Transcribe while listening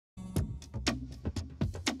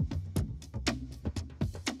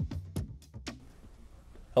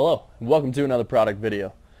Hello, and welcome to another product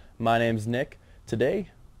video. My name's Nick.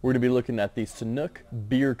 Today, we're going to be looking at the Sanuk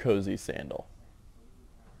Beer Cozy Sandal.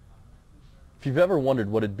 If you've ever wondered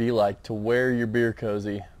what it'd be like to wear your beer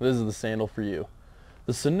cozy, this is the sandal for you.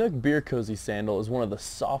 The Sanuk Beer Cozy Sandal is one of the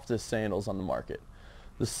softest sandals on the market.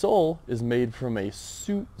 The sole is made from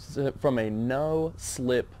a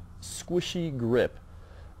no-slip, squishy grip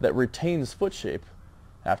that retains foot shape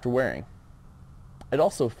after wearing. It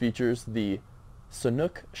also features the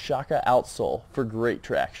Sanuk Shaka outsole for great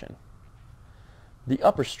traction. The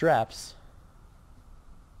upper straps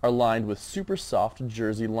are lined with super soft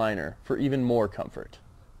jersey liner for even more comfort.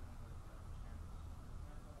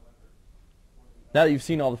 Now that you've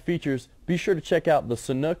seen all the features, be sure to check out the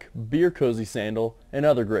Sanuk Beer Cozy Sandal and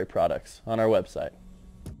other great products on our website.